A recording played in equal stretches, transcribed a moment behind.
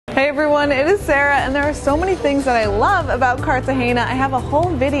everyone, it is Sarah, and there are so many things that I love about Cartagena. I have a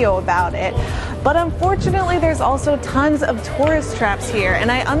whole video about it. But unfortunately, there's also tons of tourist traps here,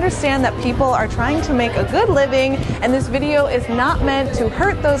 and I understand that people are trying to make a good living, and this video is not meant to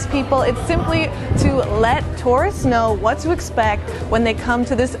hurt those people. It's simply to let tourists know what to expect when they come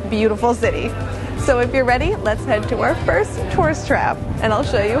to this beautiful city. So if you're ready, let's head to our first tourist trap, and I'll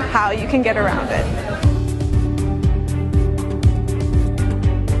show you how you can get around it.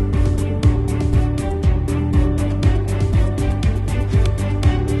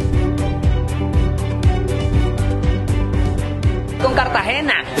 Con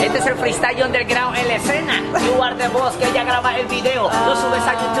Cartagena, este es el freestyle underground en la escena. You are the boss, que ella graba el video. Lo subes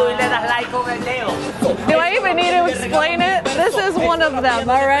a YouTube y le das like con el dedo. Do I even need to explain it? This is one of them,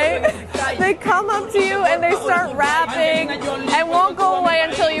 alright? They come up to you and they start rapping and won't go away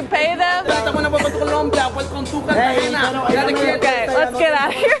until you pay them. Okay, let's get out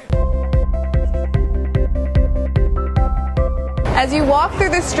of here. As you walk through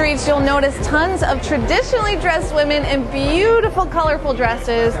the streets, you'll notice tons of traditionally dressed women in beautiful, colorful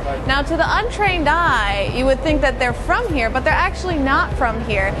dresses. Now, to the untrained eye, you would think that they're from here, but they're actually not from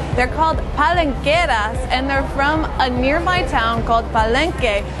here. They're called palenqueras, and they're from a nearby town called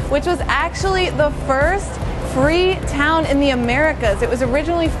Palenque, which was actually the first free town in the Americas. It was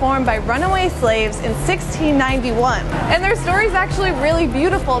originally formed by runaway slaves in 1691. And their story is actually really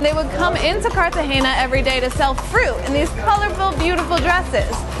beautiful. They would come into Cartagena every day to sell fruit in these colorful, beautiful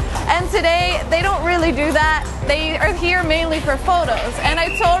dresses. And today, they don't really do that. They are here mainly for photos. And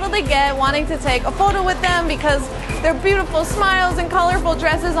I totally get wanting to take a photo with them because their beautiful smiles and colorful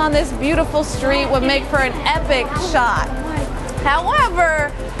dresses on this beautiful street would make for an epic shot. However,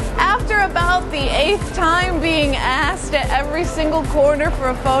 after about the 8th time being asked at every single corner for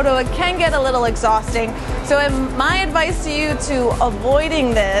a photo, it can get a little exhausting. So my advice to you to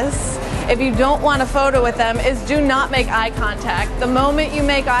avoiding this, if you don't want a photo with them, is do not make eye contact. The moment you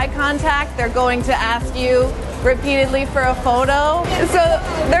make eye contact, they're going to ask you repeatedly for a photo. So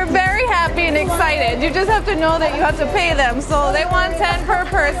they're very happy and excited. You just have to know that you have to pay them. So they want 10 per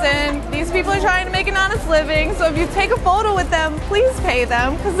person. These people are trying to make an honest living. So if you take a photo with them, please pay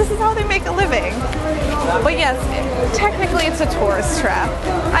them because this is how they make a living. But yes, technically it's a tourist trap.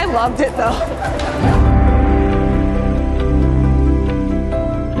 I loved it though.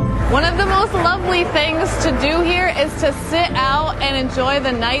 One of the most lovely things to do here is to sit out and enjoy the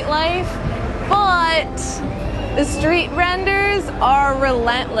nightlife, but the street vendors are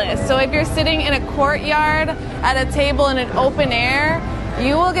relentless. So if you're sitting in a courtyard at a table in an open air,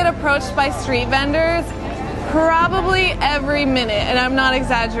 you will get approached by street vendors probably every minute, and I'm not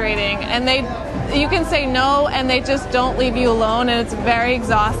exaggerating. And you can say no and they just don't leave you alone, and it's very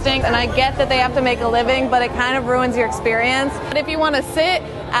exhausting. And I get that they have to make a living, but it kind of ruins your experience. But if you want to sit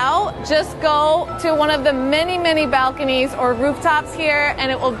out, just go to one of the many, many balconies or rooftops here,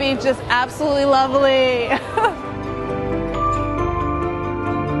 and it will be just absolutely lovely.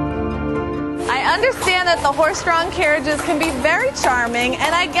 I understand that the horse-drawn carriages can be very charming,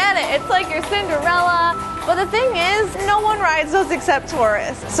 and I get it. It's like your Cinderella. But the thing is, no one rides those except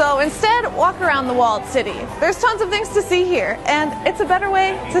tourists. So instead, walk around the walled city. There's tons of things to see here, and it's a better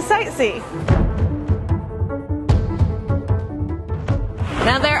way to sightsee.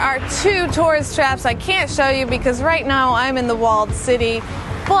 Now there are 2 tourist traps I can't show you because right now I'm in the walled city,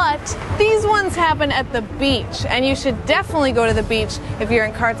 but these ones happen at the beach, and you should definitely go to the beach if you're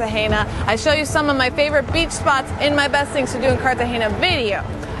in Cartagena. I show you some of my favorite beach spots in my Best Things to Do in Cartagena video.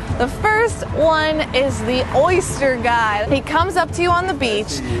 The first one is the oyster guy. He comes up to you on the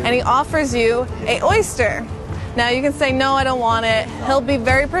beach and he offers you an oyster. Now you can say, no, I don't want it. He'll be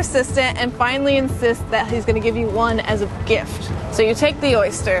very persistent and finally insist that he's going to give you one as a gift. So you take the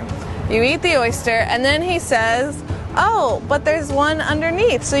oyster, you eat the oyster, and then he says, oh, but there's one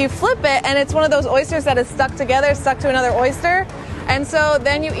underneath. So you flip it and it's one of those oysters that is stuck together, stuck to another oyster. And so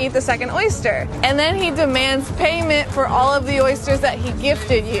then you eat the second oyster. And then he demands payment for all of the oysters that he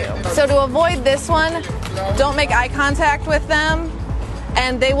gifted you. So to avoid this one, don't make eye contact with them,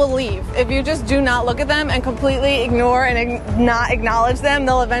 and they will leave. If you just do not look at them and completely ignore and not acknowledge them,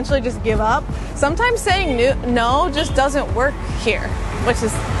 they'll eventually just give up. Sometimes saying no just doesn't work here, which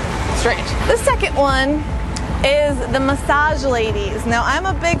is strange. The second one is the massage ladies. Now, I'm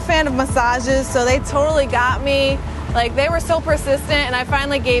a big fan of massages, so they totally got me. Like, they were so persistent and I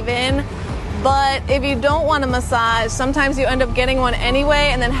finally gave in. But if you don't want a massage, sometimes you end up getting one anyway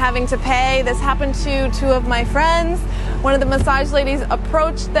and then having to pay. This happened to 2 of my friends one of the massage ladies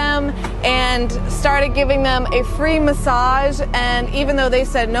approached them and started giving them a free massage, and even though they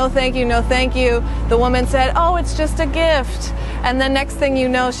said no thank you, no thank you, the woman said, oh, it's just a gift. And then next thing you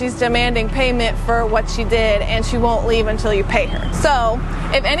know, she's demanding payment for what she did, and she won't leave until you pay her. So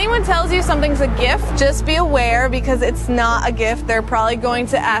if anyone tells you something's a gift, just be aware, because it's not a gift. They're probably going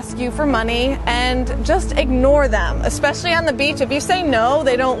to ask you for money, and just ignore them, especially on the beach. If you say no,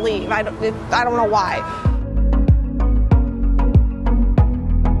 they don't leave. I don't know why.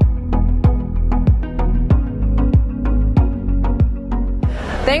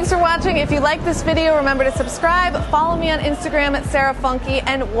 Thanks for watching. If you like this video, remember to subscribe, follow me on Instagram at SarahFunky,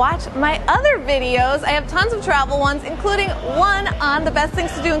 and watch my other videos. I have tons of travel ones, including one on the best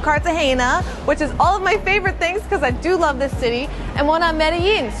things to do in Cartagena, which is all of my favorite things because I do love this city, and one on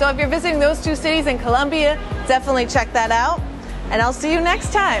Medellin. So if you're visiting those two cities in Colombia, definitely check that out. And I'll see you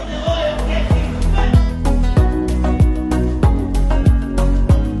next time.